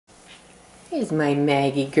Here's my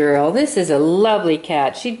Maggie girl. This is a lovely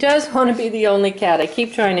cat. She does want to be the only cat. I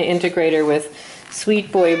keep trying to integrate her with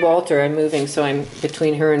sweet boy Walter. I'm moving, so I'm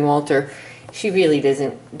between her and Walter. She really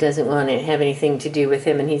doesn't want to have anything to do with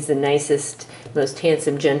him, and he's the nicest, most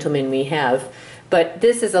handsome gentleman we have. But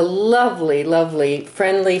this is a lovely, lovely,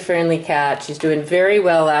 friendly cat. She's doing very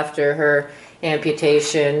well after her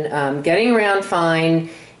amputation, getting around fine.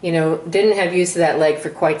 You know, didn't have use of that leg for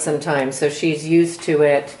quite some time, so she's used to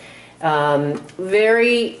it.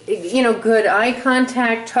 Very, you know, good eye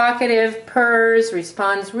contact, talkative, purrs,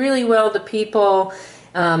 responds really well to people,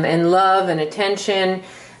 and love and attention.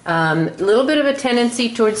 A little bit of a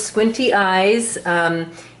tendency towards squinty eyes,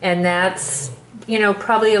 and that's, you know,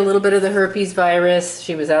 probably a little bit of the herpes virus.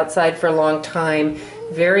 She was outside for a long time.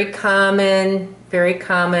 Very common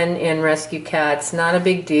in rescue cats. Not a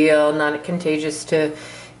big deal, not contagious to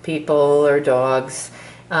people or dogs.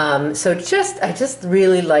 So I just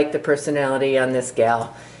really like the personality on this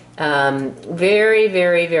gal.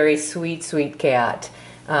 Very sweet cat.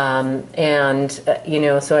 You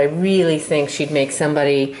know, so I really think she'd make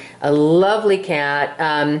somebody a lovely cat.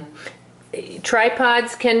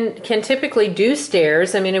 Tripods can typically do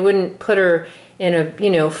stairs. I mean, it wouldn't put her in a, you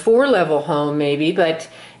know, 4-level home maybe, but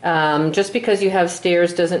just because you have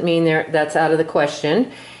stairs doesn't mean that's out of the question.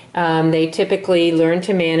 They typically learn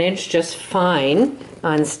to manage just fine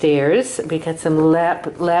on stairs. We got some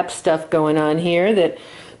lap stuff going on here that,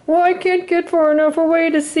 well, I can't get far enough away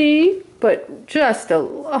to see, but just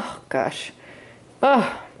oh gosh,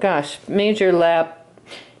 major lap,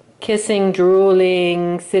 kissing,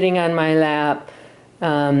 drooling, sitting on my lap.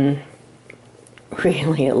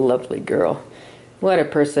 Really a lovely girl. What a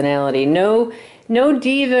personality. No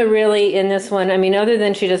diva really in this one. I mean, other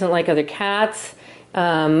than she doesn't like other cats.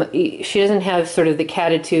 She doesn't have sort of the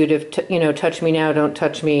catitude of, you know, touch me now, don't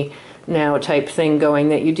touch me now type thing going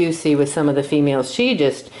that you do see with some of the females. She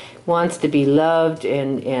just wants to be loved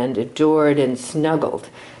and adored and snuggled.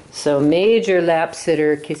 So major lap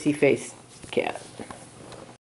sitter, kissy face cat.